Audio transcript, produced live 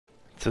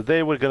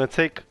Today we're gonna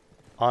take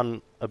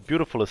on a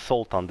beautiful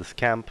assault on this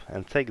camp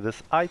and take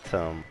this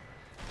item,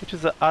 which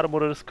is an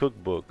Armorer's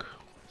Cookbook.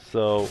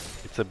 So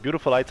it's a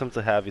beautiful item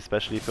to have,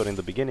 especially if you're in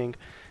the beginning,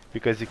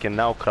 because you can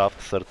now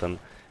craft certain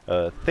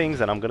things,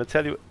 and I'm gonna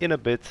tell you in a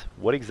bit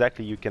what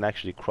exactly you can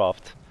actually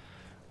craft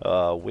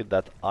with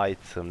that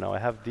item. Now I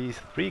have these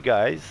three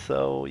guys,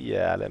 so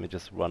yeah, let me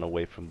just run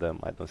away from them.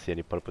 I don't see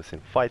any purpose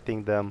in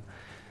fighting them.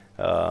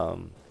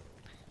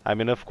 I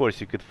mean, of course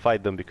you could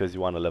fight them because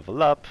you want to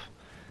level up,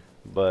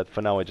 but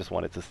for now I just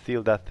wanted to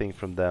steal that thing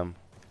from them.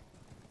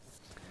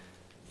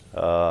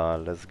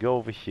 Let's go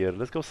over here.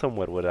 Let's go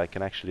somewhere where I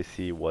can actually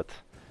see what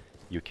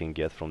you can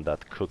get from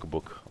that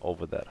cookbook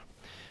over there.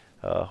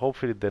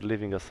 Hopefully they're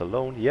leaving us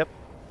alone. Yep.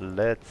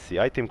 Let's see.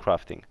 Item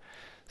crafting.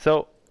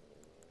 So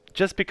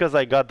just because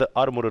I got the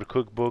Armorer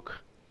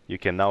Cookbook, you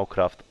can now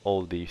craft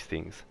all these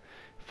things.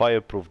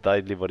 Fireproof dye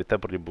delivery,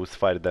 temporarily boosts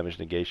fire damage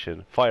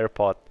negation, fire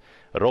pot,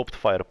 roped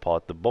fire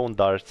pot, the bone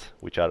darts,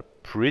 which are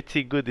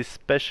pretty good,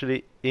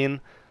 especially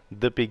in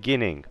the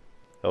beginning.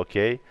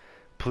 Okay,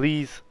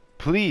 please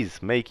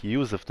make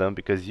use of them,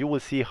 because you will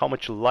see how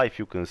much life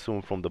you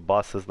consume from the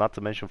bosses, not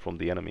to mention from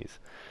the enemies.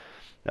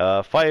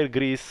 Fire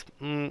grease,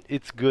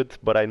 it's good,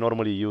 but I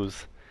normally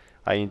use,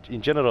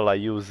 in general I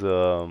use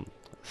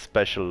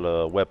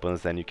special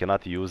weapons, and you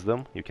cannot use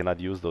them. You cannot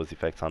use those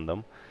effects on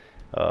them.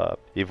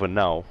 Even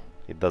now,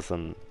 it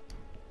doesn't.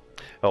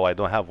 Oh, I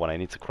don't have one. I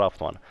need to craft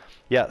one.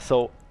 Yeah,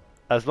 so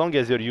as long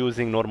as you're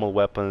using normal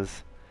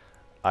weapons,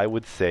 I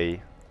would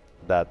say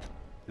that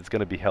it's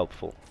gonna be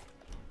helpful,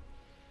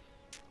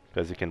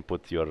 because you can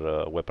put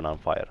your weapon on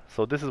fire.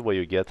 So this is what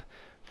you get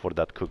for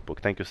that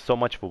cookbook. Thank you so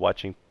much for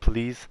watching.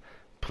 Please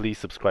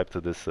subscribe to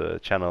this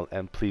channel,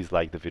 and please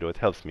like the video. It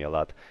helps me a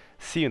lot.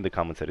 See you in the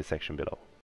commentary section below.